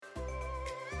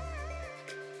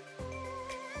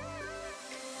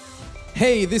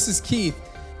Hey, this is Keith.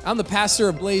 I'm the pastor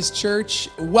of Blaze Church.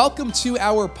 Welcome to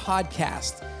our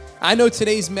podcast. I know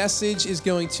today's message is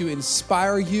going to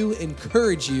inspire you,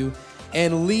 encourage you,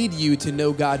 and lead you to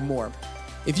know God more.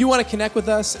 If you want to connect with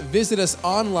us, visit us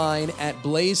online at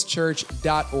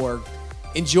blazechurch.org.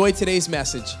 Enjoy today's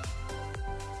message.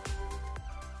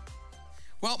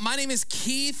 Well, my name is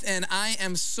Keith, and I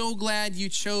am so glad you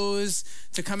chose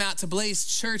to come out to Blaze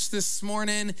Church this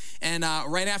morning. And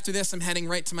right after this, I'm heading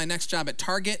right to my next job at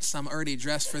Target, so I'm already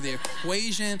dressed for the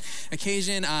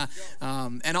occasion.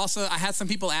 And also, I had some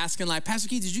people asking, like, Pastor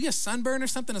Keith, did you get sunburn or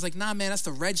something? I was like, nah, man, that's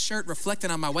the red shirt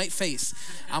reflecting on my white face.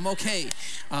 I'm okay.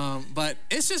 But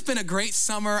it's just been a great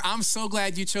summer. I'm so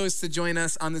glad you chose to join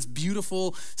us on this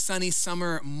beautiful, sunny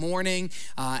summer morning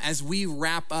as we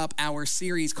wrap up our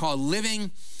series called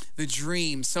Living the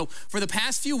Dream. So for the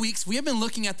past few weeks, we have been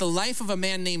looking at the life of a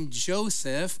man named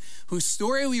Joseph, whose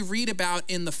story we read about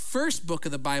in the first book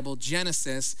of the Bible,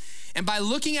 Genesis. And by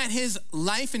looking at his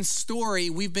life and story,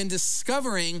 we've been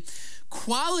discovering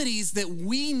qualities that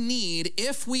we need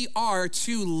if we are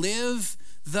to live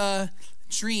the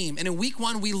dream. And in week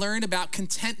one, we learned about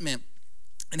contentment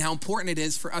and how important it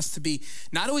is for us to be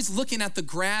not always looking at the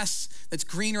grass that's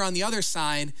greener on the other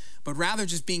side, but rather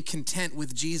just being content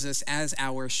with Jesus as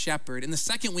our shepherd. In the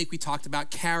second week, we talked about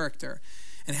character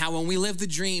and how when we live the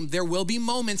dream, there will be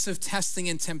moments of testing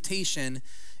and temptation.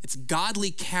 It's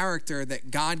godly character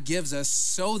that God gives us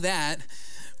so that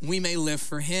we may live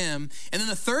for him. And then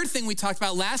the third thing we talked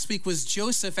about last week was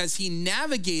Joseph as he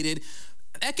navigated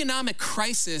economic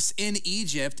crisis in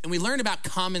Egypt, and we learned about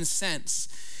common sense.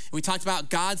 We talked about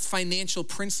God's financial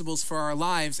principles for our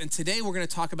lives. And today we're going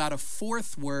to talk about a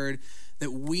fourth word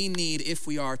that we need if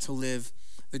we are to live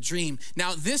the dream.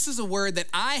 Now, this is a word that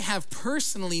I have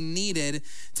personally needed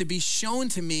to be shown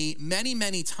to me many,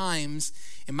 many times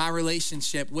in my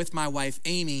relationship with my wife,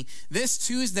 Amy. This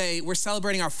Tuesday, we're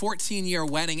celebrating our 14-year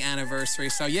wedding anniversary.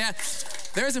 So yeah,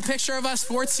 there's a picture of us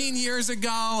 14 years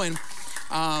ago. And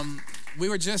we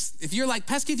were just, if you're like,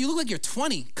 Pastor Keith, you look like you're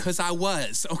 20, because I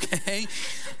was, okay?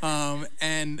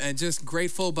 And just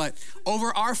grateful. But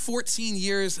over our 14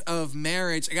 years of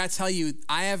marriage, I got to tell you,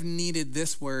 I have needed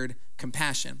this word,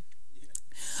 compassion.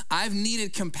 I've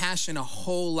needed compassion a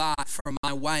whole lot from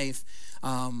my wife,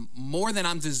 more than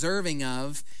I'm deserving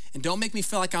of. And don't make me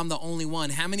feel like I'm the only one.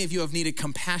 How many of you have needed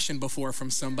compassion before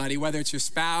from somebody, whether it's your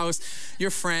spouse,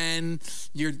 your friend,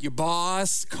 your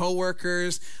boss,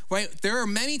 coworkers, right? There are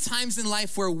many times in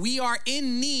life where we are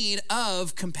in need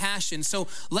of compassion. So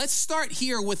let's start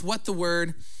here with what the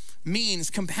word means.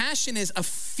 Compassion is a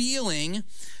feeling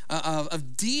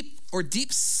of deep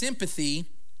sympathy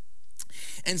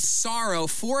and sorrow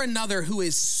for another who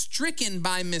is stricken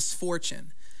by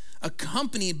misfortune,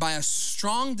 accompanied by a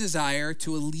strong desire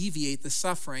to alleviate the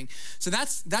suffering. So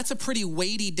that's a pretty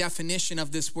weighty definition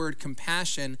of this word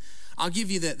compassion. I'll give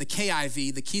you the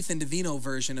KIV, the Keith Indovino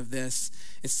version of this.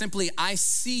 It's simply, I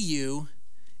see you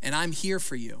and I'm here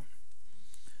for you.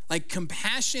 Like,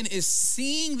 compassion is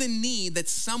seeing the need that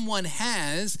someone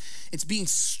has. It's being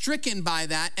stricken by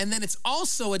that. And then it's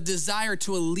also a desire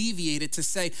to alleviate it, to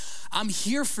say, I'm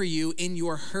here for you in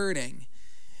your hurting.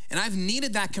 And I've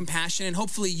needed that compassion, and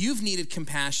hopefully you've needed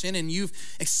compassion and you've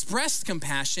expressed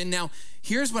compassion. Now,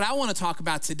 here's what I want to talk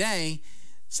about today.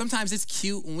 Sometimes it's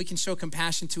cute when we can show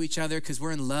compassion to each other because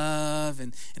we're in love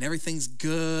and everything's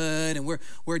good and we're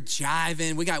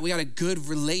jiving. We got a good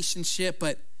relationship,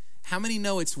 but how many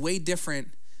know it's way different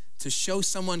to show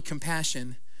someone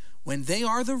compassion when they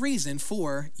are the reason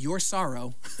for your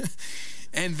sorrow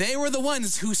and they were the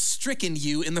ones who stricken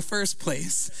you in the first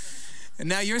place? And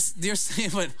now you're saying,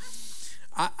 but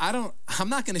I'm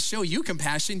not going to show you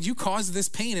compassion. You caused this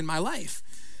pain in my life.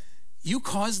 You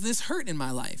caused this hurt in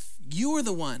my life. You are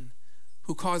the one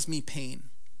who caused me pain.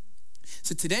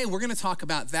 So today we're going to talk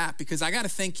about that, because I got to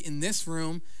think in this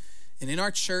room and in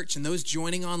our church and those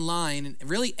joining online and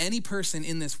really any person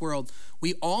in this world,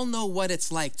 we all know what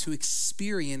it's like to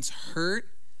experience hurt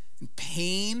and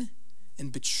pain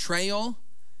and betrayal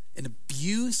and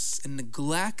abuse and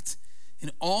neglect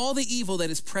and all the evil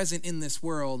that is present in this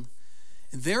world.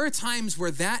 And there are times where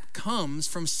that comes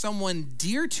from someone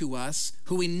dear to us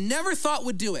who we never thought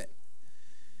would do it.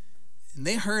 And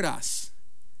they hurt us.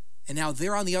 And now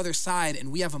they're on the other side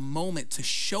and we have a moment to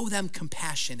show them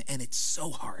compassion, and it's so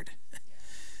hard.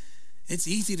 It's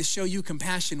easy to show you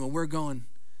compassion when we're going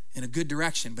in a good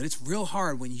direction, but it's real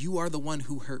hard when you are the one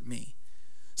who hurt me.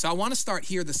 So I want to start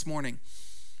here this morning.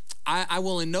 I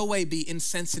will in no way be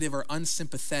insensitive or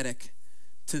unsympathetic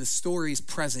to the stories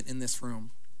present in this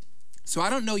room. So I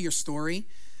don't know your story.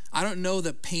 I don't know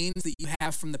the pains that you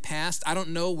have from the past. I don't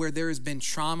know where there has been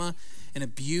trauma and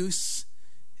abuse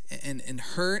and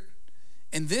hurt.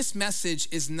 And this message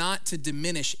is not to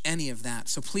diminish any of that.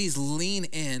 So please lean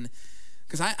in,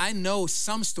 because I know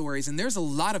some stories, and there's a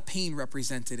lot of pain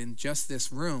represented in just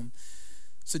this room.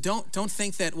 So don't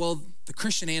think that, well, the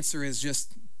Christian answer is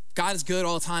just God is good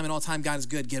all the time, and all the time God is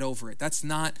good, get over it. That's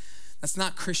not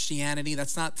Christianity.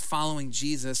 That's not following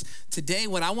Jesus. Today,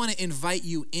 what I want to invite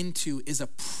you into is a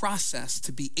process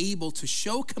to be able to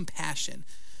show compassion.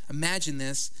 Imagine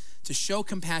this, to show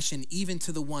compassion even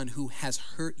to the one who has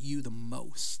hurt you the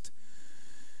most.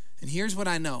 And here's what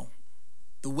I know.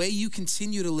 The way you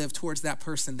continue to live towards that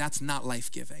person, that's not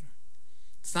life-giving.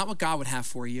 It's not what God would have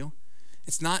for you.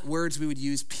 It's not words we would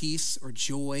use, peace or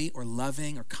joy or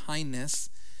loving or kindness.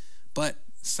 But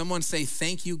someone say,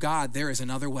 thank you, God, there is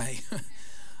another way.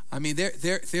 I mean,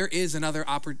 there is another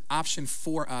option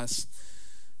for us.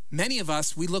 Many of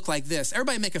us, we look like this.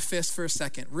 Everybody make a fist for a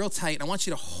second, real tight. I want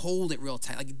you to hold it real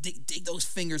tight. Like dig those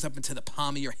fingers up into the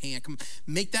palm of your hand. Come,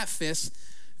 make that fist,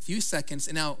 a few seconds.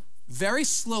 And now, very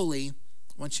slowly,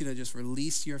 I want you to just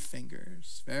release your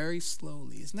fingers, very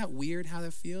slowly. Isn't that weird how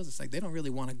that feels? It's like they don't really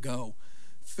want to go.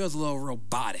 It feels a little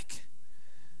robotic.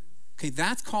 Okay,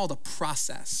 that's called a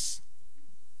process.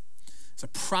 It's a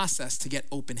process to get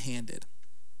open-handed.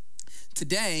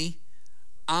 Today,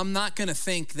 I'm not going to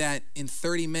think that in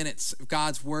 30 minutes of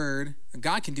God's word,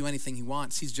 God can do anything he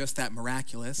wants. He's just that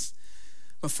miraculous.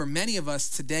 But for many of us,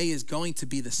 today is going to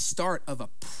be the start of a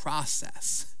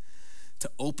process to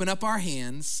open up our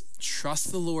hands,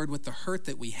 trust the Lord with the hurt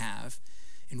that we have,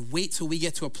 and wait till we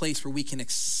get to a place where we can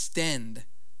extend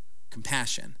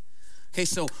compassion. Okay,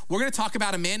 so we're going to talk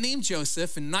about a man named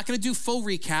Joseph, and I'm not going to do full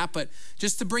recap, but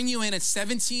just to bring you in, at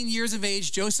 17 years of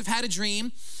age, Joseph had a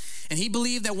dream, and he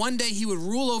believed that one day he would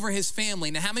rule over his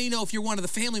family. Now, how many know if you're one of the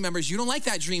family members, you don't like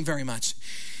that dream very much?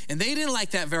 And they didn't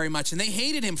like that very much, and they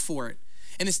hated him for it.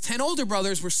 And his 10 older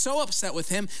brothers were so upset with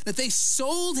him that they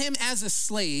sold him as a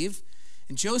slave,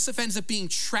 and Joseph ends up being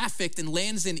trafficked and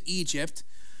lands in Egypt,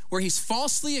 where he's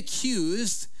falsely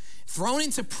accused, thrown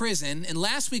into prison. And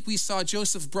last week we saw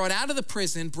Joseph brought out of the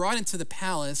prison, brought into the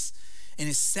palace, and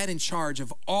is set in charge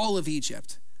of all of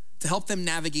Egypt to help them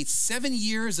navigate 7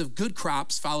 years of good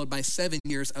crops followed by 7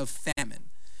 years of famine.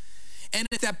 And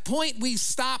at that point we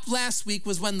stopped last week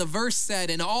was when the verse said,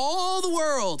 and all the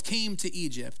world came to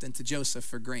Egypt and to Joseph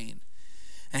for grain.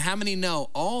 And how many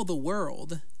know all the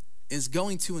world is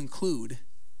going to include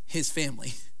his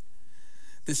family?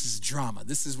 This is drama.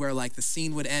 This is where like the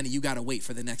scene would end and you got to wait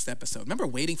for the next episode. Remember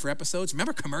waiting for episodes?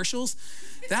 Remember commercials?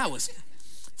 That was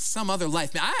some other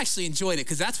life. Man, I actually enjoyed it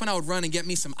because that's when I would run and get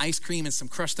me some ice cream and some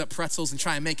crushed up pretzels and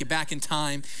try and make it back in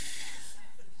time.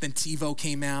 Then TiVo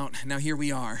came out. Now here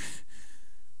we are.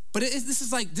 But this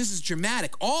is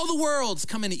dramatic. All the world's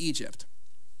coming to Egypt.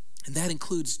 And that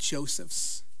includes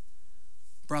Joseph's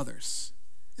brothers.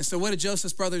 And so what did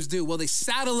Joseph's brothers do? Well, they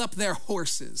saddle up their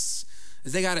horses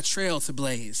as they got a trail to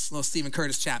blaze. A little Stephen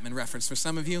Curtis Chapman reference for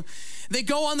some of you. They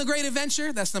go on the great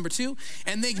adventure, that's number 2,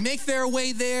 and they make their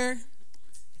way there,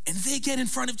 and they get in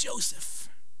front of Joseph.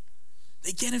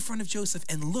 They get in front of Joseph,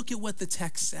 and look at what the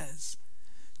text says.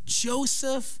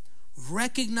 Joseph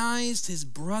recognized his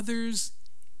brothers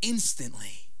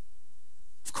instantly.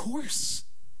 Of course,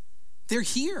 they're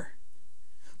here.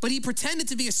 But he pretended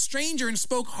to be a stranger and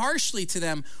spoke harshly to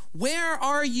them. Where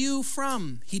are you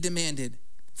from? He demanded.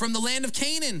 From the land of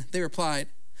Canaan, they replied.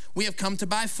 We have come to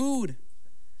buy food.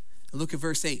 Look at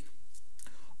verse 8.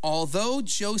 Although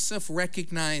Joseph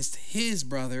recognized his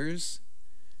brothers,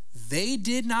 they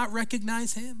did not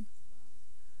recognize him.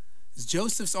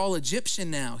 Joseph's all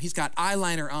Egyptian now. He's got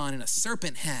eyeliner on and a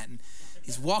serpent hat, and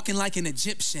he's walking like an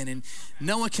Egyptian, and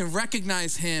no one can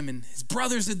recognize him. And his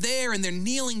brothers are there, and they're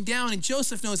kneeling down, and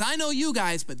Joseph knows, I know you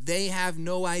guys, but they have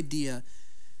no idea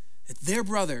that their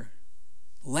brother,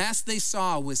 last they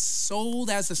saw, was sold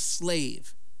as a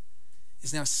slave,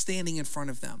 is now standing in front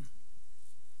of them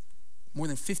more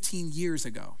than 15 years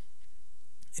ago.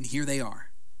 And here they are.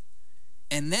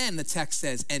 And then the text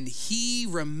says, and he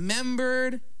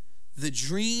remembered the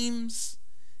dreams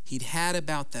he'd had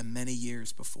about them many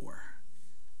years before.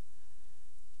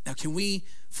 Now, can we,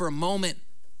 for a moment,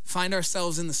 find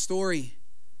ourselves in the story,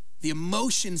 the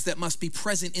emotions that must be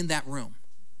present in that room?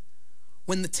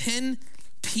 When the 10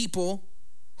 people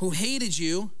who hated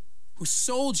you, who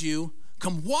sold you,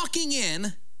 come walking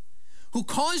in, who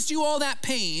caused you all that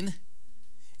pain,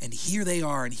 and here they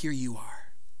are, and here you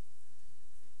are.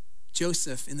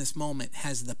 Joseph, in this moment,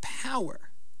 has the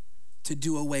power to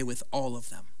do away with all of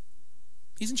them.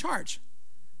 He's in charge.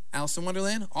 Alice in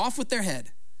Wonderland, off with their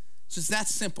head. It's just that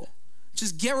simple.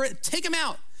 Just take them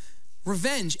out.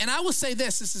 revenge. And I will say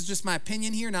this is just my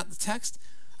opinion here, not the text.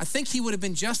 I think he would have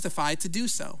been justified to do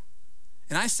so.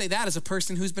 And I say that as a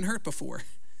person who's been hurt before.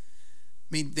 I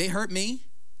mean, they hurt me.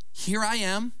 Here I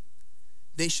am.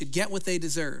 They should get what they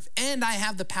deserve. And I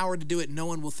have the power to do it. No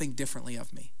one will think differently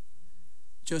of me.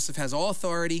 Joseph has all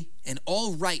authority and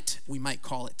all right, we might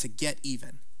call it, to get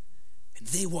even. And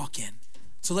they walk in.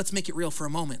 So let's make it real for a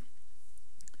moment.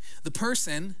 The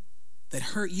person that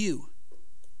hurt you,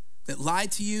 that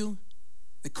lied to you,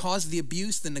 that caused the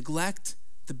abuse, the neglect,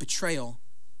 the betrayal,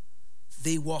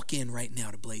 they walk in right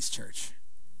now to Blaze Church.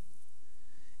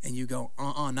 And you go,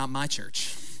 not my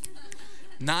church.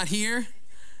 Not here,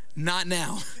 not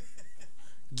now.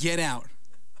 Get out.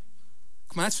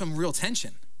 Come on, that's some real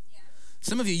tension.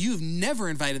 Some of you, you've never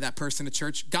invited that person to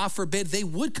church. God forbid they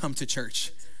would come to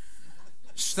church.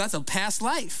 So that's a past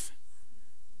life.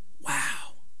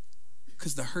 Wow.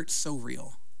 Because the hurt's so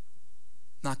real.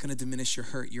 Not going to diminish your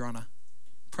hurt. You're on a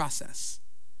process,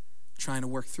 trying to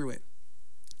work through it.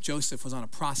 Joseph was on a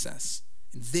process,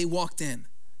 and they walked in.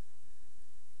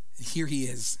 And here he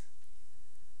is.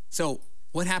 So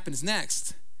what happens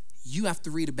next, you have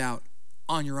to read about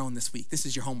on your own this week. This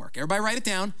is your homework. Everybody write it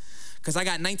down, because I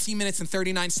got 19 minutes and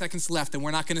 39 seconds left, and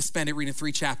we're not going to spend it reading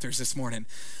 3 chapters this morning.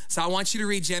 So I want you to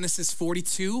read Genesis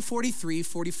 42, 43,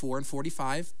 44, and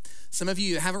 45. Some of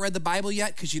you haven't read the Bible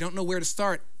yet because you don't know where to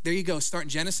start. There you go. Start in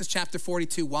Genesis chapter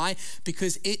 42. Why?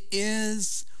 Because it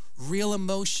is real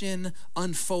emotion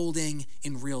unfolding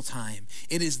in real time.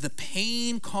 It is the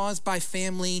pain caused by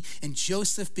family and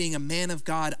Joseph being a man of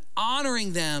God,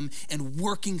 honoring them and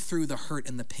working through the hurt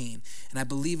and the pain. And I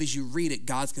believe as you read it,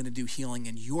 God's going to do healing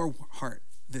in your heart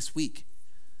this week.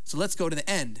 So let's go to the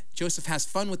end. Joseph has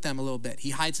fun with them a little bit.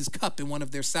 He hides his cup in one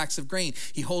of their sacks of grain.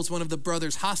 He holds one of the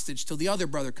brothers hostage till the other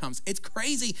brother comes. It's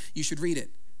crazy. You should read it.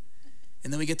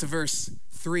 And then we get to verse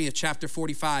 3 of chapter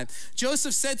 45.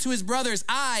 Joseph said to his brothers,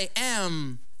 I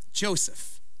am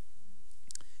Joseph.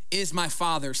 Is my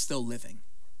father still living?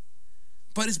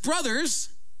 But his brothers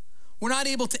were not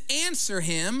able to answer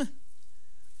him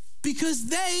because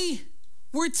they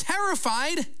were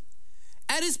terrified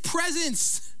at his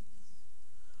presence.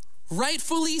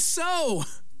 Rightfully so.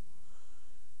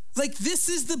 Like, this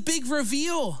is the big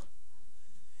reveal.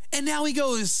 And now he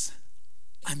goes,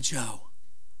 I'm Joe.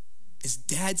 Is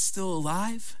dad still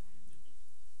alive?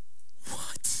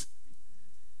 What?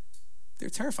 They're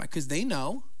terrified because they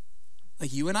know,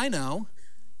 like you and I know,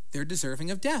 they're deserving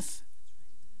of death.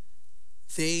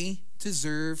 They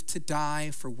deserve to die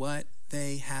for what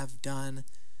they have done.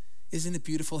 Isn't it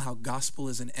beautiful how gospel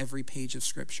is in every page of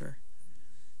scripture?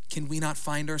 Can we not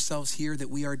find ourselves here that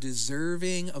we are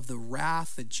deserving of the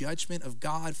wrath, the judgment of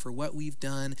God for what we've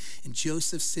done? And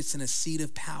Joseph sits in a seat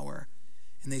of power.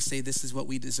 And they say, this is what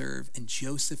we deserve. And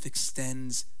Joseph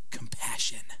extends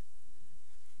compassion,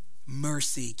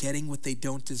 mercy, getting what they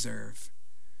don't deserve,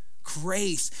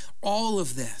 grace, all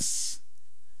of this.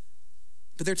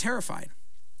 But they're terrified.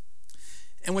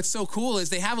 And what's so cool is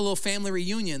they have a little family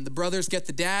reunion. The brothers get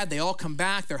the dad. They all come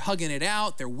back. They're hugging it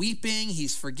out. They're weeping.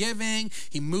 He's forgiving.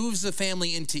 He moves the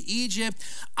family into Egypt.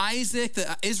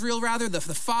 Israel,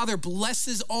 the father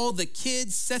blesses all the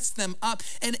kids, sets them up,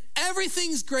 and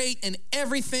everything's great and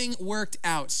everything worked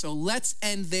out. So let's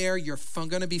end there. You're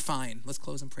going to be fine. Let's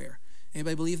close in prayer.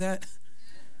 Anybody believe that?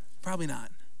 Probably not.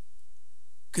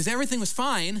 Because everything was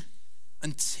fine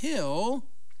until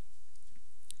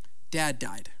dad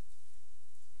died.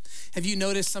 Have you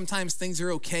noticed sometimes things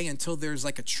are okay until there's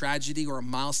like a tragedy or a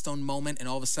milestone moment and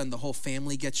all of a sudden the whole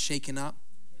family gets shaken up?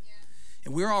 Yeah.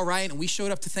 And we're all right and we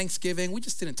showed up to Thanksgiving. We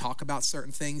just didn't talk about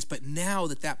certain things. But now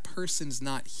that that person's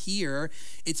not here,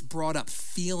 it's brought up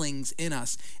feelings in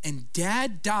us. And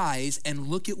dad dies and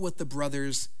look at what the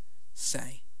brothers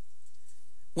say.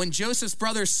 When Joseph's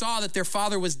brothers saw that their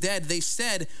father was dead, they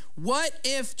said, what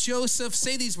if Joseph,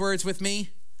 say these words with me,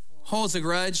 holds a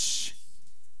grudge?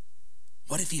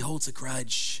 What if he holds a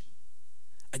grudge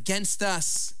against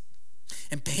us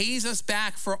and pays us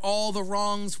back for all the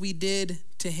wrongs we did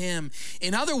to him?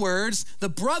 In other words, the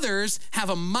brothers have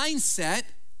a mindset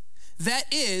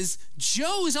that is,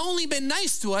 Joe's only been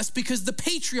nice to us because the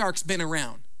patriarch's been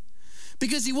around,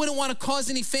 because he wouldn't want to cause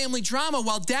any family drama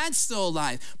while dad's still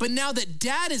alive. But now that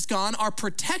dad is gone, our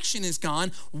protection is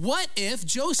gone. What if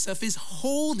Joseph is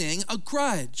holding a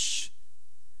grudge?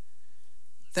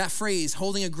 That phrase,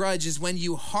 holding a grudge, is when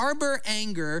you harbor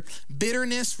anger,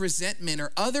 bitterness, resentment,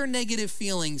 or other negative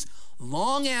feelings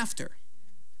long after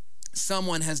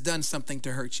someone has done something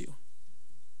to hurt you.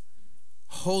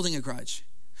 Holding a grudge.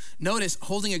 Notice,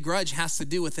 holding a grudge has to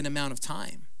do with an amount of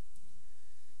time.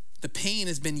 The pain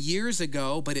has been years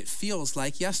ago, but it feels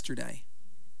like yesterday.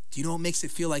 Do you know what makes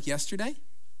it feel like yesterday?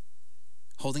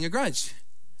 Holding a grudge.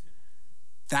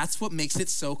 That's what makes it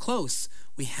so close.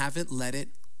 We haven't let it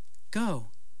go.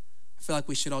 I feel like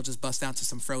we should all just bust out to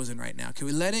some Frozen right now. Can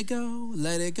we let it go?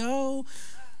 Let it go.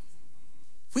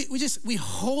 We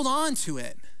hold on to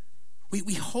it.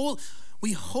 We hold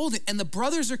it, and the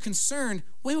brothers are concerned.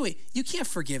 Wait, you can't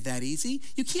forgive that easy.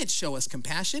 You can't show us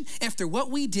compassion. After what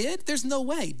we did, there's no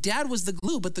way. Dad was the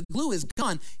glue, but the glue is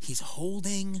gone. He's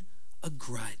holding a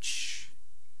grudge,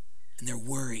 and they're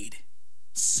worried.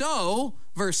 So,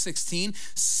 verse 16,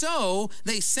 so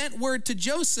they sent word to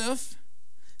Joseph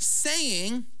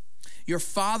saying, your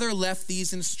father left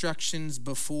these instructions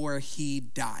before he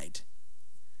died.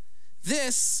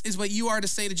 This is what you are to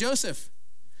say to Joseph.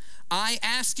 I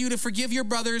ask you to forgive your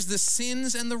brothers the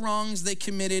sins and the wrongs they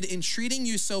committed in treating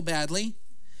you so badly.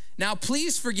 Now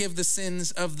please forgive the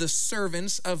sins of the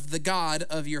servants of the God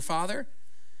of your father.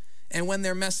 And when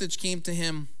their message came to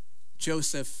him,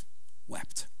 Joseph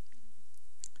wept.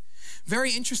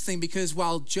 Very interesting, because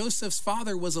while Joseph's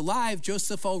father was alive,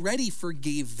 Joseph already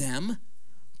forgave them,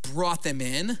 brought them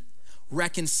in,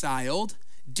 reconciled.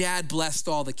 Dad blessed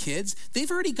all the kids. They've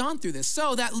already gone through this.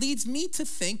 So that leads me to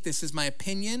think, this is my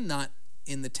opinion, not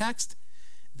in the text,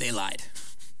 they lied.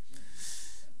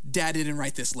 Dad didn't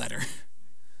write this letter.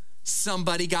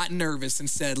 Somebody got nervous and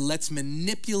said, let's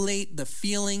manipulate the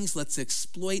feelings, let's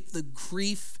exploit the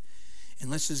grief,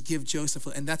 and let's just give Joseph,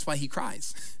 and that's why he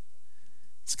cries.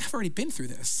 It's like, I've already been through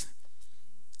this.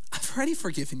 I've already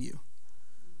forgiven you.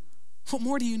 What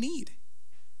more do you need?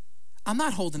 I'm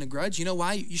not holding a grudge. You know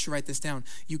why? You should write this down.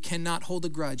 You cannot hold a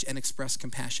grudge and express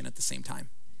compassion at the same time.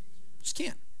 Just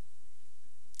can't.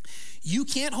 You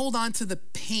can't hold on to the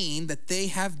pain that they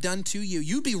have done to you.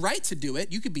 You'd be right to do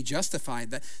it. You could be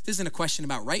justified. This isn't a question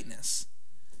about rightness.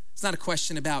 It's not a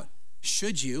question about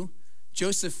should you.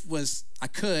 Joseph was, I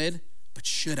could, but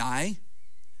should I?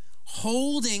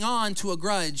 Holding on to a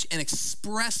grudge and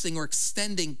expressing or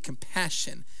extending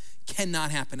compassion cannot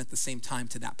happen at the same time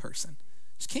to that person.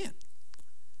 Just can't.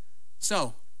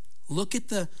 So look at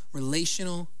the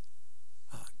relational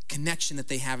connection that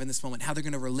they have in this moment, how they're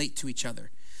going to relate to each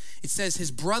other. It says his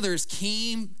brothers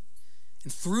came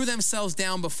and threw themselves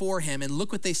down before him, and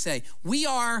look what they say. We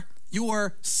are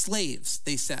your slaves,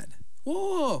 they said.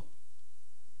 Whoa.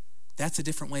 That's a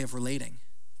different way of relating.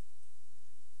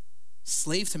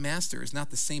 Slave to master is not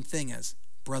the same thing as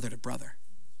brother to brother.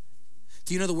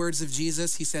 Do you know the words of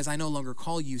Jesus? He says, I no longer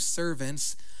call you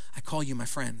servants, I call you my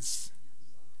friends.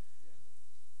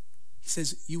 He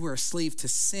says, you were a slave to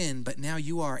sin, but now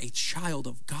you are a child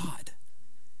of God.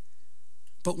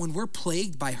 But when we're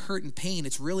plagued by hurt and pain,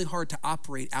 it's really hard to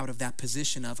operate out of that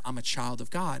position of I'm a child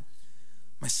of God.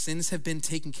 My sins have been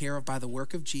taken care of by the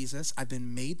work of Jesus. I've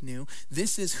been made new.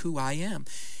 This is who I am.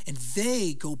 And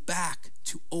they go back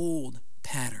to old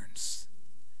patterns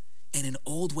and an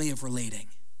old way of relating.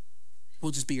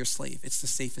 We'll just be your slave. It's the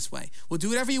safest way. We'll do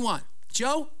whatever you want.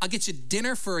 Joe, I'll get you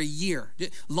dinner for a year.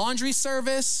 Laundry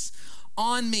service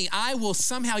on me. I will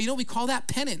somehow, you know what we call that?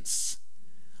 Penance.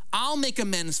 I'll make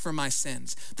amends for my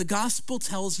sins. The gospel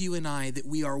tells you and I that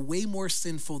we are way more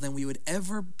sinful than we would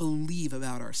ever believe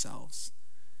about ourselves.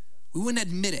 We wouldn't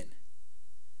admit it.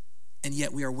 And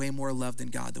yet we are way more loved in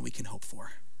God than we can hope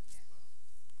for.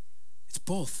 It's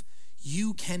both.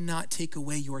 You cannot take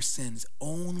away your sins.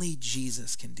 Only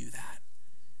Jesus can do that.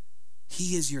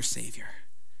 He is your Savior.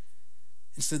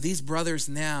 And so these brothers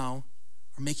now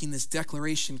are making this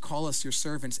declaration, call us your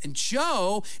servants. And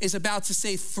Joe is about to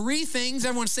say three things.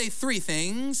 Everyone say three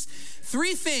things.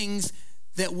 Three things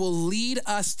that will lead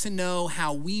us to know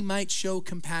how we might show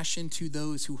compassion to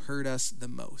those who hurt us the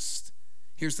most.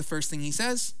 Here's the first thing he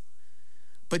says.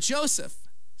 But Joseph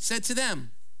said to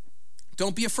them,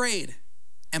 don't be afraid.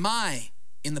 Am I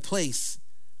in the place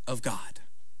of God?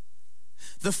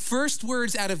 The first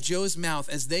words out of Joe's mouth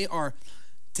as they are,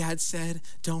 Dad said,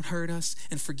 don't hurt us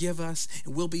and forgive us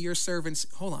and we'll be your servants.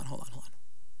 Hold on.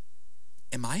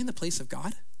 Am I in the place of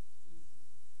God?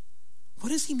 What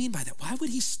does he mean by that? Why would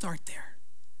he start there?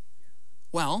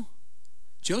 Well,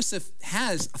 Joseph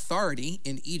has authority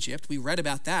in Egypt. We read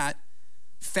about that.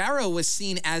 Pharaoh was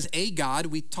seen as a god.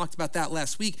 We talked about that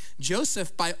last week.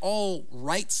 Joseph, by all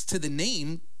rights to the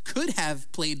name, could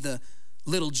have played the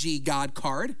little g God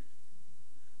card.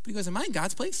 But he goes, am I in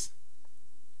God's place?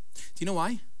 Do you know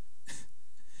why?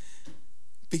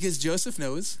 Because Joseph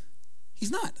knows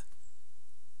he's not.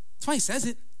 That's why he says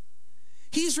it.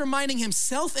 He's reminding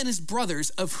himself and his brothers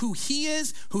of who he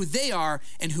is, who they are,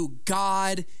 and who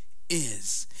God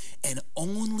is. And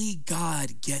only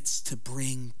God gets to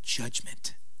bring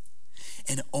judgment.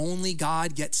 And only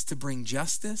God gets to bring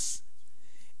justice.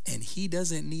 And he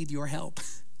doesn't need your help.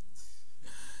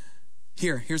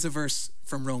 Here's a verse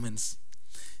from Romans.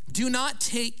 Do not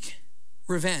take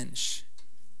revenge,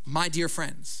 my dear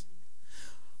friends,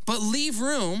 but leave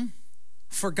room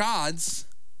for God's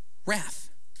wrath.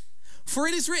 For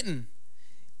it is written,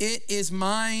 it is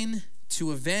mine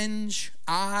to avenge,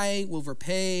 I will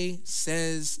repay,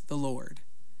 says the Lord.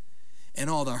 And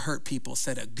all the hurt people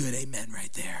said a good amen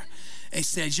right there. They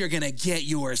said, you're going to get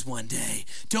yours one day.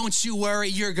 Don't you worry,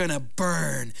 you're going to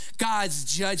burn. God's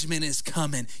judgment is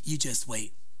coming. You just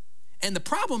wait. And the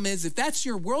problem is, if that's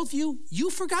your worldview, you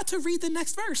forgot to read the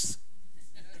next verse.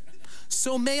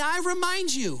 So may I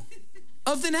remind you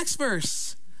of the next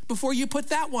verse before you put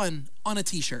that one on a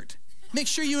t-shirt. Make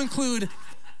sure you include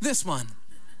this one.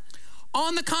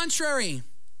 On the contrary,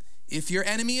 if your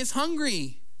enemy is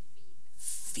hungry,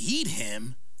 feed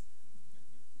him.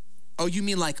 Oh, you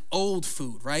mean like old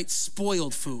food, right?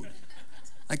 Spoiled food.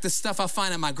 Like the stuff I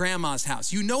find at my grandma's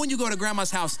house. You know when you go to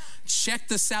grandma's house, check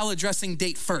the salad dressing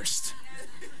date first.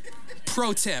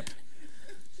 Pro tip.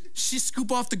 She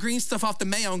scoop off the green stuff off the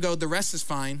mayo and go, the rest is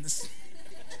fine.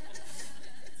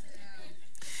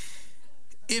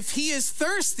 If he is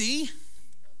thirsty,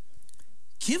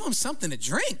 give him something to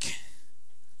drink.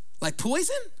 Like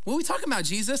poison? What are we talking about,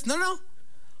 Jesus? No.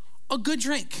 A good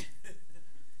drink.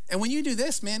 And when you do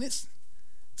this, man, it's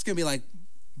going to be like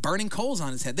burning coals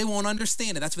on his head. They won't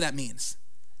understand it. That's what that means.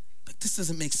 Like, this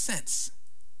doesn't make sense.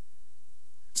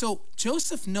 So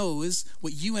Joseph knows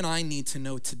what you and I need to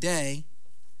know today.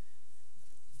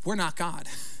 We're not God.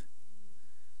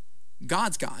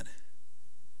 God's God.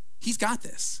 He's got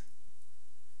this.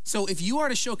 So if you are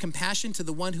to show compassion to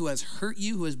the one who has hurt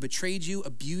you, who has betrayed you,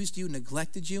 abused you,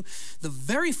 neglected you, the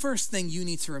very first thing you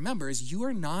need to remember is you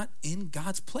are not in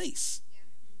God's place. Yeah.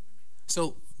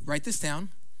 So write this down.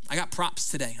 I got props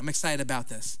today. I'm excited about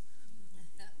this.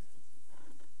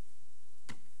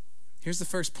 Here's the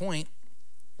first point.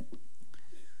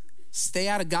 Stay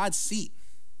out of God's seat.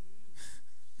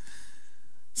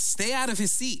 Stay out of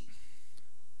his seat.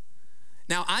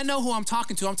 Now, I know who I'm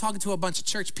talking to. I'm talking to a bunch of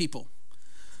church people.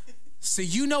 So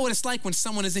you know what it's like when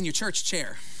someone is in your church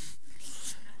chair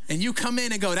and you come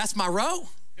in and go, that's my row,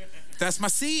 that's my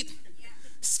seat.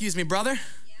 Excuse me, brother.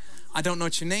 I don't know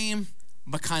your name,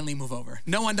 but kindly move over.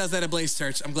 No one does that at Blaze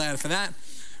Church. I'm glad for that.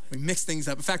 We mix things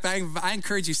up. In fact, I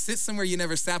encourage you, sit somewhere you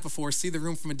never sat before, see the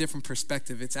room from a different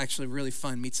perspective. It's actually really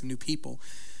fun, meet some new people.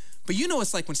 But you know what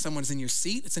it's like when someone's in your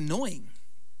seat. It's annoying.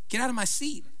 Get out of my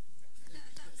seat.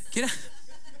 Get out.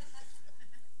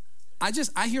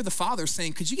 I hear the Father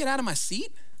saying, could you get out of my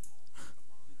seat?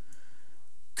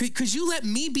 Could you let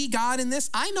me be God in this?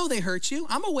 I know they hurt you.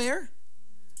 I'm aware.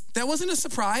 That wasn't a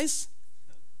surprise.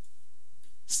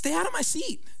 Stay out of my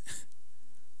seat.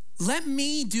 Let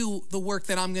me do the work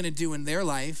that I'm going to do in their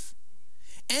life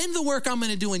and the work I'm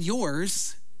going to do in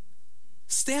yours.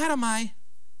 Stay out of my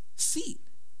seat.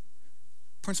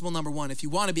 Principle number one, if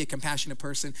you want to be a compassionate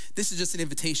person, this is just an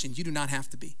invitation. You do not have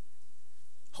to be.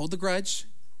 Hold the grudge.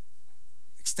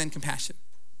 Extend compassion.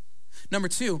 Number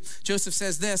two, Joseph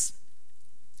says this.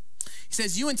 He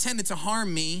says, you intended to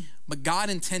harm me, but God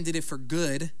intended it for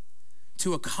good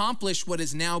to accomplish what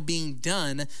is now being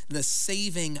done, the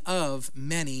saving of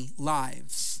many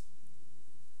lives.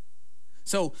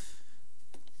 So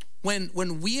when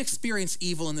we experience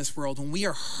evil in this world, when we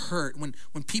are hurt, when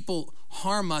people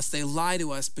harm us, they lie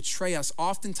to us, betray us,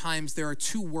 oftentimes there are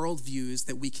two worldviews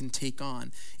that we can take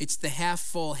on. It's the half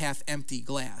full, half empty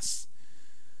glass.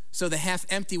 So the half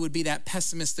empty would be that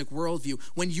pessimistic worldview.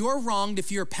 When you're wronged,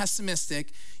 if you're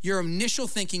pessimistic, your initial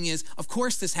thinking is, of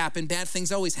course this happened, bad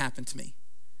things always happen to me.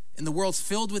 And the world's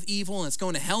filled with evil and it's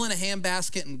going to hell in a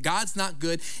handbasket and God's not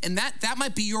good. And that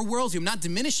might be your worldview. I'm not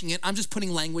diminishing it. I'm just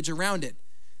putting language around it.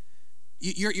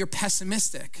 You're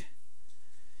pessimistic.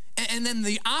 And then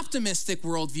the optimistic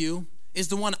worldview is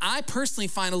the one I personally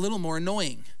find a little more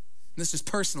annoying. And this is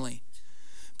personally.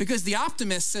 Because the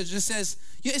optimist just says,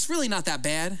 yeah, it's really not that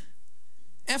bad.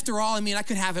 After all, I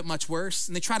could have it much worse.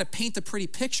 And they try to paint the pretty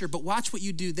picture, but watch what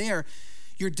you do there.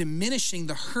 You're diminishing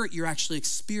the hurt you're actually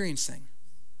experiencing.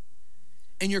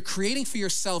 And you're creating for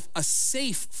yourself a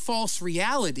safe, false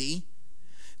reality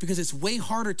because it's way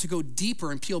harder to go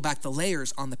deeper and peel back the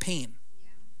layers on the pain.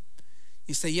 Yeah.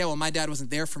 You say, yeah, well, my dad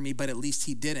wasn't there for me, but at least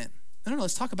he didn't. No,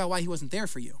 let's talk about why he wasn't there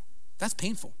for you. That's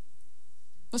painful.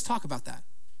 Let's talk about that.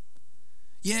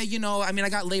 Yeah, I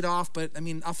got laid off, but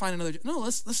I'll find another. No,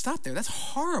 let's stop there. That's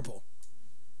horrible.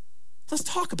 Let's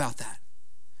talk about that.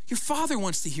 Your father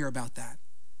wants to hear about that.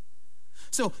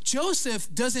 So Joseph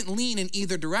doesn't lean in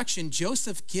either direction.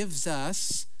 Joseph gives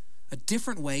us a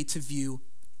different way to view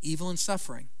evil and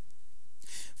suffering.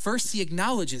 First, he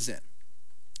acknowledges it.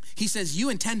 He says, you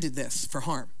intended this for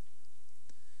harm.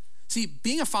 See,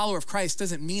 being a follower of Christ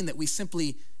doesn't mean that we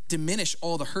simply diminish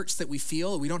all the hurts that we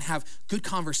feel. We don't have good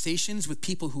conversations with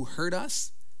people who hurt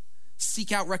us,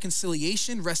 seek out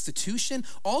reconciliation, restitution,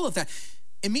 all of that.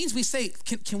 It means we say,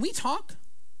 can we talk?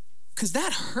 Because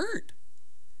that hurt.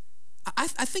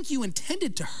 I think you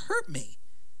intended to hurt me.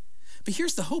 But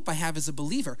here's the hope I have as a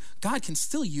believer. God can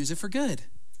still use it for good.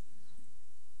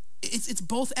 It's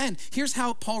both end. Here's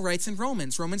how Paul writes in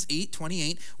Romans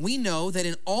 8:28. We know that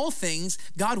in all things,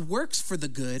 God works for the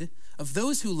good of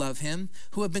those who love him,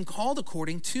 who have been called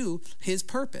according to his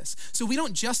purpose. So we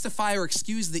don't justify or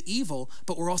excuse the evil,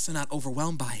 but we're also not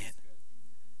overwhelmed by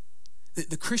it.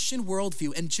 The Christian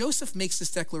worldview, and Joseph makes this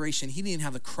declaration, he didn't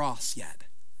have the cross yet.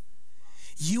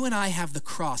 You and I have the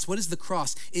cross. What is the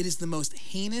cross? It is the most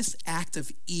heinous act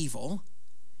of evil,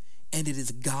 and it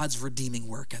is God's redeeming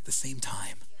work at the same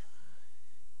time.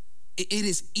 It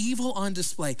is evil on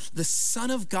display. The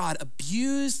Son of God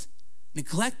abused,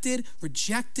 neglected,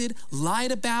 rejected,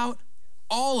 lied about,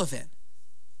 all of it.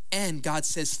 And God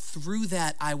says, through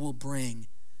that I will bring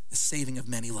the saving of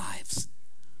many lives.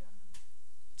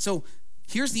 So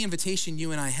here's the invitation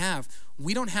you and I have.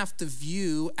 We don't have to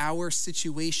view our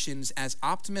situations as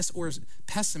optimists or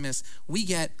pessimists. We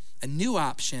get a new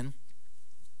option.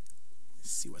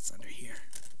 Let's see what's under here.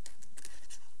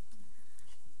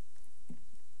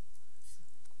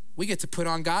 We get to put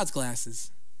on God's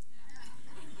glasses.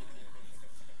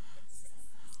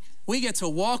 We get to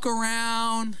walk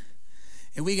around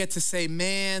and we get to say,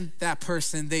 man, that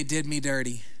person, they did me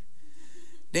dirty.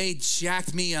 They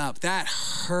jacked me up. That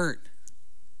hurt.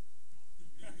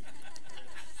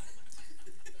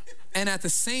 And at the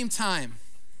same time,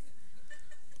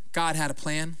 God had a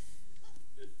plan.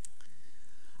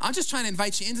 I'm just trying to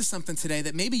invite you into something today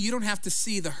that maybe you don't have to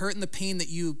see the hurt and the pain that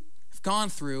you've gone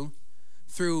through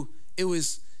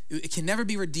it can never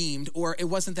be redeemed, or it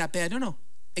wasn't that bad. No.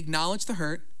 Acknowledge the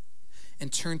hurt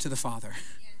and turn to the Father. Yes,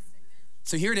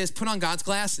 so here it is, put on God's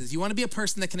glasses. You want to be a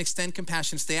person that can extend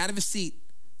compassion, stay out of his seat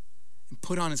and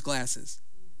put on his glasses.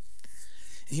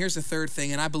 And here's the third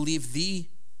thing, and I believe the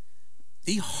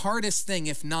hardest thing,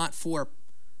 if not for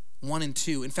 1 and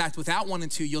 2. In fact, without 1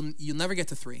 and 2, you'll never get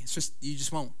to 3. You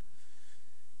just won't.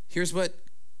 Here's what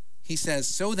he says.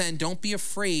 So then, don't be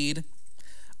afraid.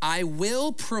 I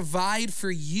will provide for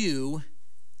you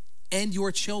and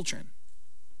your children.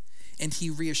 And he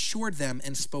reassured them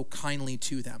and spoke kindly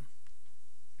to them.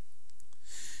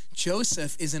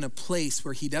 Joseph is in a place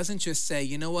where he doesn't just say,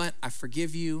 you know what, I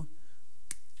forgive you,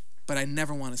 but I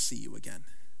never want to see you again.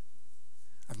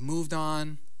 I've moved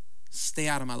on, stay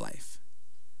out of my life.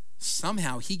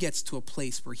 Somehow he gets to a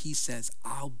place where he says,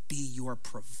 I'll be your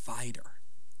provider.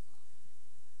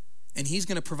 And he's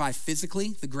going to provide physically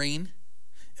the grain,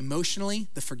 emotionally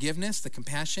the forgiveness, the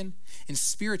compassion, and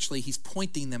spiritually he's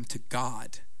pointing them to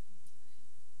God.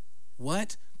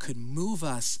 What could move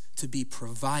us to be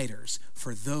providers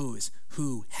for those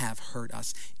who have hurt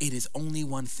us? It is only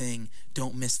one thing.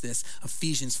 Don't miss this.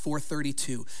 Ephesians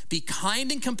 4:32. Be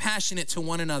kind and compassionate to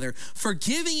one another,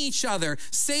 forgiving each other.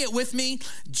 Say it with me.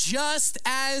 Just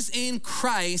as in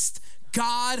Christ,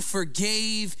 God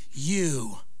forgave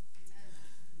you.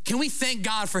 Can we thank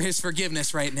God for his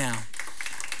forgiveness right now?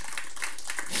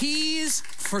 He's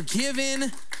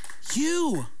forgiven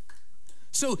you.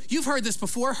 So you've heard this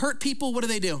before. Hurt people, what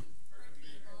do?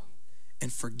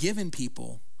 And forgiven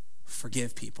people,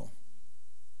 forgive people.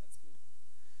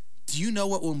 Do you know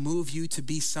what will move you to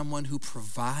be someone who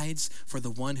provides for the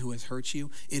one who has hurt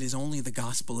you? It is only the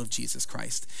gospel of Jesus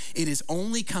Christ. It is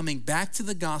only coming back to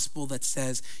the gospel that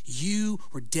says you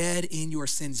were dead in your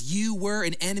sins. You were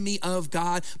an enemy of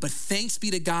God, but thanks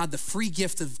be to God, the free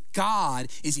gift of God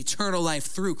is eternal life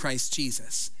through Christ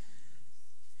Jesus.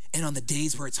 And on the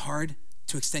days where it's hard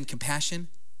to extend compassion,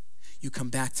 you come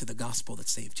back to the gospel that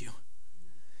saved you.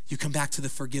 You come back to the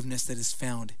forgiveness that is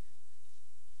found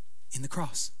in the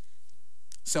cross.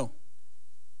 So,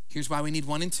 here's why we need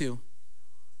 1 and 2.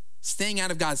 Staying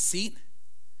out of God's seat,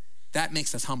 that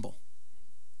makes us humble.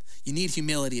 You need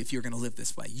humility if you're going to live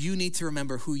this way. You need to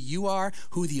remember who you are,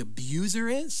 who the abuser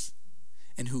is,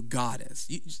 and who God is.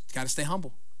 You just got to stay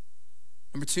humble.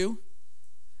 Number 2, you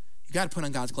got to put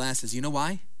on God's glasses. You know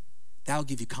why? That'll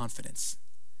give you confidence.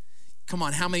 Come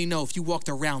on, how many know if you walked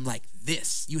around like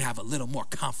this, you have a little more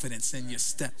confidence in your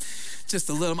step? Just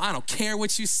a little. I don't care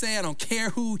what you say. I don't care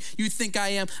who you think I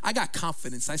am. I got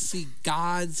confidence. I see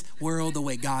God's world the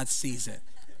way God sees it.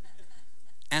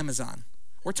 Amazon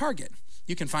or Target.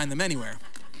 You can find them anywhere.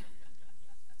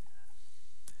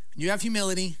 You have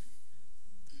humility.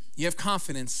 You have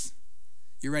confidence.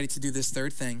 You're ready to do this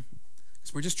third thing.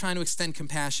 Because we're just trying to extend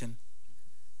compassion.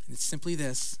 And it's simply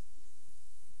this.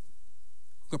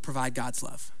 We're going to provide God's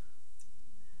love.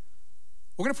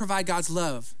 We're going to provide God's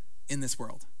love in this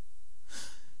world.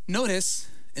 Notice,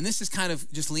 and this is kind of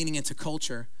just leaning into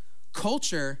culture,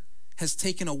 culture has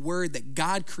taken a word that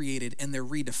God created and they're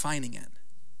redefining it.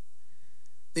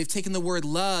 They've taken the word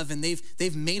love and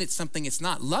they've made it something it's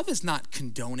not. Love is not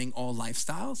condoning all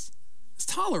lifestyles. It's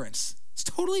tolerance. It's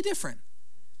totally different.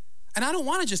 And I don't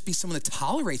want to just be someone that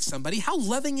tolerates somebody. How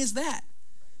loving is that?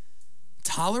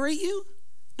 Tolerate you?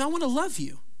 No, I want to love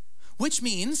you. Which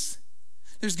means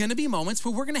there's going to be moments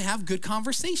where we're going to have good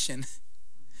conversation.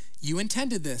 You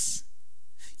intended this.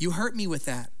 You hurt me with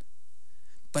that.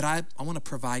 But I want to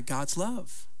provide God's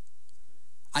love.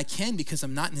 I can because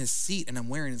I'm not in his seat and I'm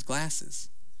wearing his glasses.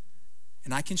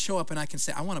 And I can show up and I can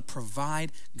say, I want to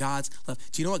provide God's love.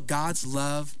 Do you know what God's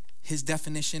love, his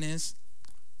definition is?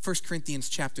 1 Corinthians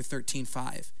chapter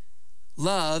 13:5.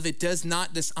 Love, it does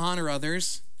not dishonor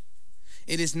others.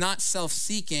 It is not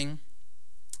self-seeking.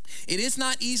 It is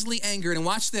not easily angered. And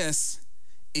watch this.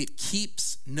 It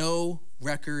keeps no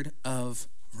record of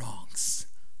wrongs.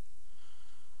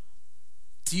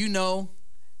 Do you know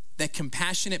that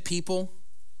compassionate people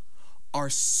are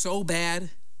so bad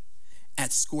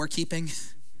at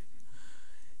scorekeeping?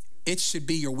 It should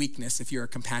be your weakness if you're a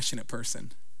compassionate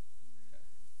person.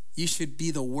 You should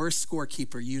be the worst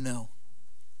scorekeeper you know.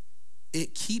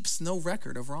 It keeps no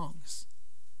record of wrongs.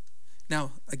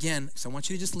 Now, again, so I want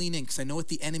you to just lean in because I know what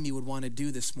the enemy would want to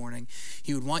do this morning.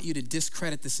 He would want you to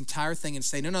discredit this entire thing and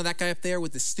say, no, that guy up there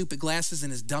with his stupid glasses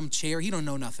and his dumb chair, he don't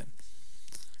know nothing.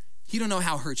 He don't know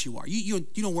how hurt you are. You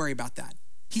don't worry about that.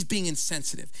 He's being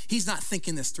insensitive. He's not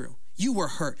thinking this through. You were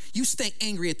hurt. You stay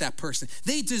angry at that person.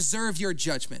 They deserve your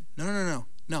judgment.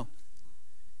 No.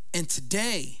 And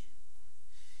today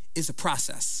is a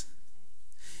process.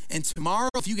 And tomorrow,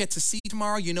 if you get to see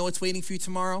tomorrow, you know what's waiting for you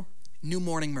tomorrow? New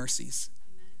morning mercies.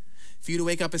 Amen. For you to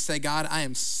wake up and say, God, I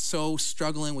am so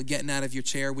struggling with getting out of your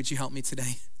chair. Would you help me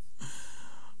today?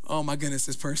 Oh my goodness,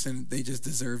 this person, they just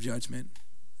deserve judgment.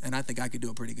 And I think I could do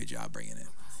a pretty good job bringing it.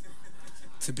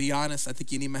 To be honest, I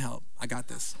think you need my help. I got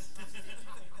this.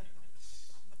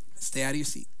 Stay out of your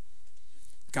seat.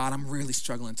 God, I'm really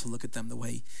struggling to look at them the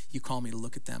way you call me to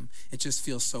look at them. It just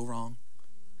feels so wrong.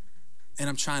 And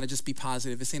I'm trying to just be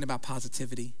positive. This ain't about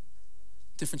positivity.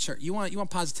 Different church. You want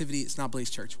positivity, it's not Blaze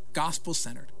Church.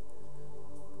 Gospel-centered.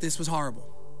 This was horrible.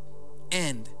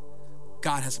 And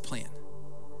God has a plan.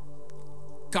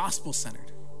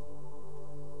 Gospel-centered.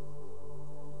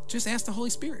 Just ask the Holy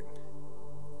Spirit.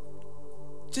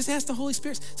 Just ask the Holy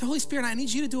Spirit. Say, Holy Spirit, I need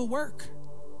you to do a work.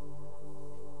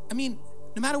 I mean,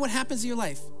 no matter what happens in your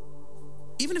life,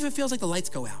 even if it feels like the lights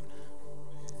go out,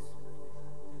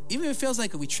 even if it feels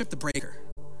like we trip the breaker,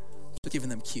 just giving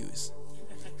them cues.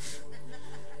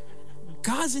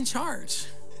 God's in charge.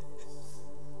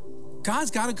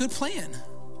 God's got a good plan.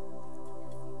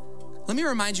 Let me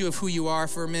remind you of who you are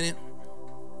for a minute.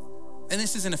 And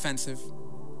this isn't offensive.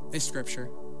 It's scripture.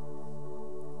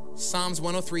 Psalms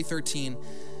 103:13.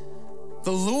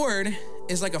 The Lord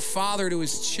is like a father to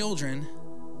his children,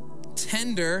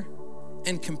 tender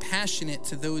and compassionate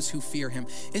to those who fear him.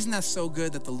 Isn't that so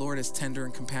good that the Lord is tender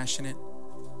and compassionate?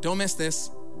 Don't miss this.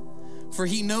 For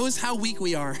he knows how weak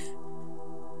we are.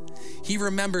 He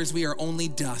remembers we are only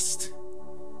dust.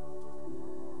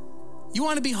 You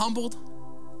want to be humbled?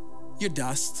 You're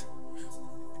dust.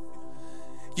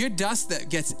 You're dust that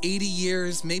gets 80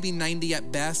 years, maybe 90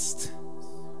 at best.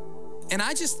 And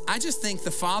I just think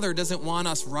the Father doesn't want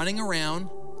us running around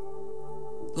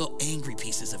little angry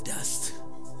pieces of dust.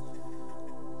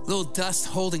 Little dust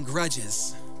holding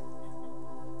grudges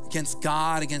against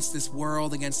God, against this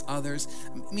world, against others.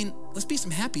 I mean, let's be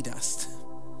some happy dust.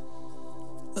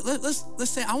 Let's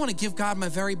say, I want to give God my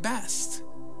very best.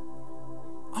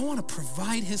 I want to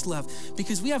provide his love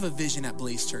because we have a vision at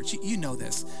Blaze Church. You know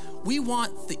this. We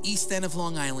want the East End of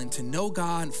Long Island to know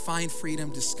God, find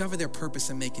freedom, discover their purpose,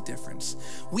 and make a difference.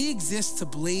 We exist to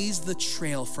blaze the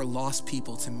trail for lost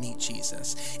people to meet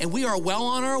Jesus. And we are well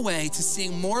on our way to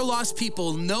seeing more lost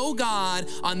people know God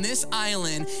on this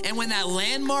island. And when that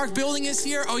landmark building is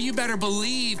here, oh, you better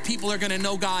believe people are going to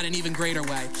know God in an even greater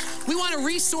way. We want to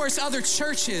resource other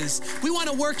churches. We want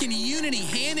to work in unity,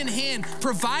 hand in hand,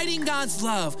 providing God's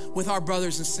love with our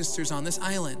brothers and sisters on this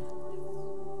island.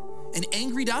 And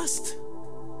angry dust,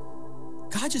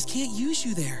 God just can't use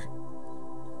you there.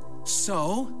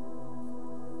 So,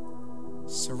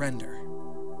 surrender.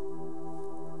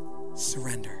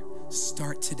 Surrender.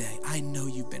 Start today. I know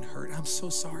you've been hurt. I'm so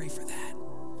sorry for that.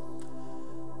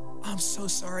 I'm so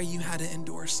sorry you had to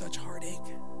endure such heartache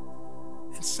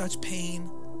and such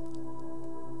pain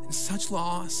and such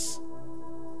loss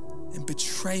and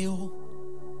betrayal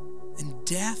and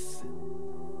death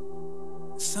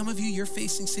Some of you, you're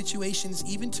facing situations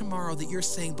even tomorrow that you're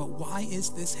saying, but why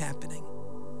is this happening?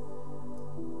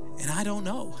 And I don't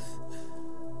know.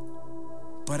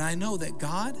 But I know that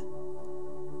God,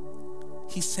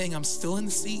 he's saying, I'm still in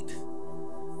the seat.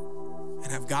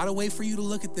 And I've got a way for you to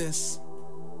look at this.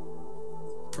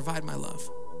 Provide my love.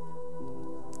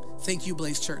 Thank you,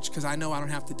 Blaze Church, because I know I don't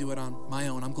have to do it on my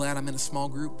own. I'm glad I'm in a small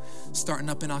group starting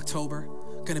up in October.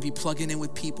 Going to be plugging in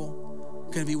with people.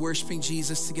 Going to be worshiping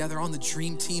Jesus together on the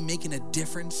dream team, making a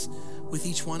difference with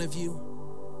each one of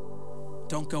you.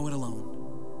 Don't go it alone.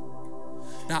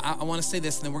 Now, I want to say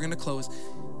this, and then we're going to close.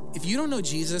 If you don't know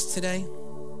Jesus today,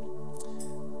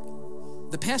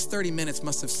 the past 30 minutes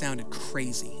must have sounded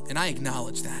crazy, and I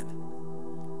acknowledge that.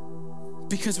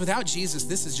 Because without Jesus,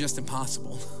 this is just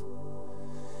impossible.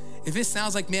 If it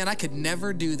sounds like, man, I could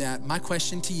never do that, my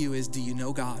question to you is, do you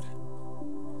know God?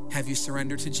 Have you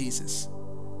surrendered to Jesus?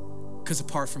 Because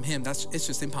apart from him, it's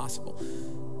just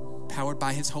impossible. Powered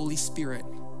by his Holy Spirit,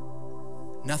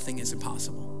 nothing is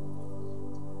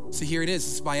impossible. So here it is.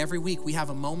 This is why every week we have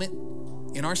a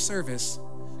moment in our service,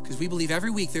 because we believe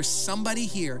every week there's somebody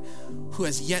here who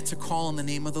has yet to call on the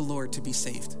name of the Lord to be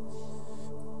saved.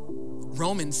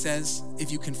 Romans says,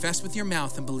 if you confess with your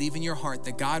mouth and believe in your heart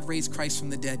that God raised Christ from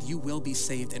the dead, you will be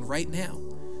saved. And right now,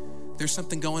 there's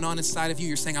something going on inside of you.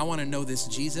 You're saying, I want to know this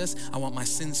Jesus. I want my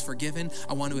sins forgiven.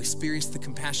 I want to experience the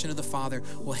compassion of the Father.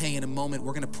 Well, hey, in a moment,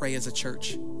 we're going to pray as a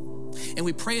church. And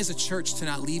we pray as a church to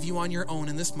not leave you on your own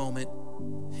in this moment.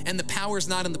 And the power is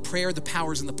not in the prayer. The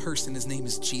power is in the person. His name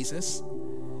is Jesus.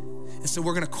 And so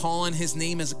we're going to call on his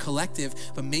name as a collective.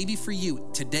 But maybe for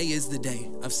you, today is the day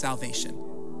of salvation.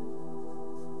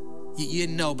 You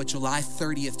didn't know, but July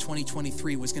 30th,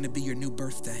 2023 was going to be your new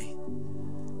birthday.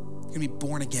 You're going to be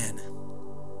born again,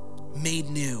 made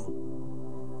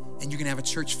new, and you're going to have a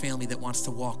church family that wants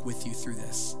to walk with you through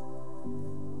this.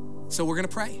 So we're going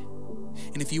to pray.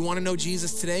 And if you want to know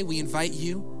Jesus today, we invite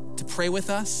you to pray with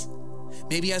us.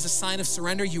 Maybe as a sign of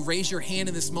surrender, you raise your hand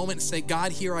in this moment and say,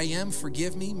 God, here I am,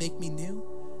 forgive me, make me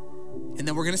new. And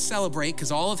then we're going to celebrate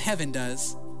because all of heaven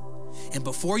does. And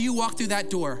before you walk through that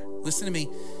door, listen to me,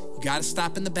 you got to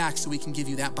stop in the back so we can give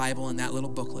you that Bible and that little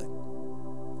booklet.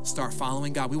 Start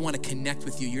following God. We want to connect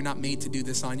with you. You're not made to do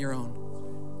this on your own.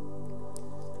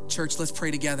 Church, let's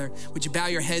pray together. Would you bow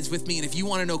your heads with me? And if you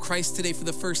want to know Christ today for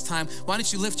the first time, why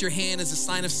don't you lift your hand as a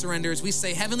sign of surrender as we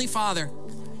say, Heavenly Father,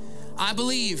 I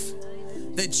believe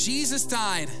that Jesus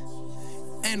died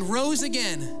and rose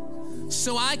again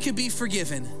so I could be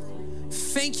forgiven.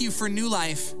 Thank you for new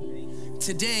life.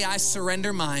 Today I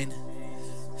surrender mine.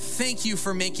 Thank you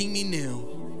for making me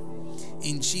new.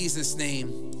 In Jesus'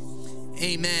 name.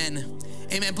 Amen.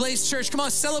 Amen. Blaze Church, come on,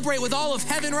 celebrate with all of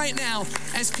heaven right now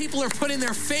as people are putting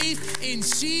their faith in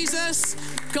Jesus,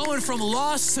 going from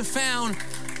lost to found.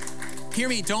 Hear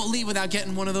me, don't leave without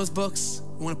getting one of those books.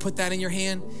 You want to put that in your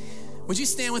hand? Would you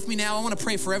stand with me now? I want to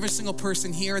pray for every single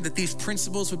person here that these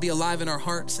principles would be alive in our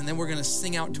hearts, and then we're going to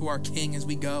sing out to our King as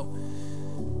we go.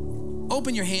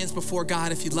 Open your hands before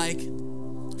God if you'd like.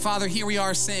 Father, here we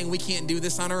are saying we can't do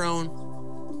this on our own.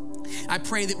 I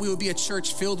pray that we would be a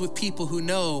church filled with people who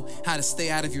know how to stay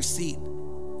out of your seat,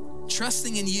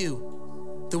 trusting in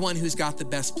you, the one who's got the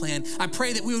best plan. I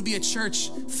pray that we would be a church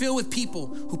filled with people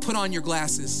who put on your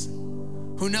glasses,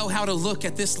 who know how to look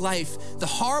at this life, the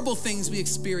horrible things we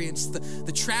experience,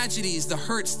 the tragedies, the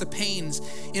hurts, the pains,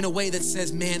 in a way that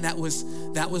says, man, that was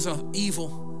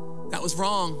evil, that was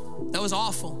wrong, that was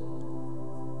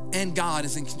awful, and God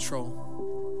is in control.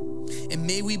 And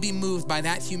may we be moved by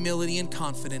that humility and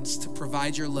confidence to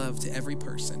provide your love to every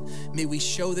person. May we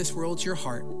show this world your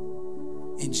heart.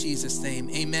 In Jesus' name,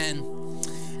 amen.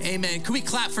 Amen. Can we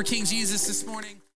clap for King Jesus this morning?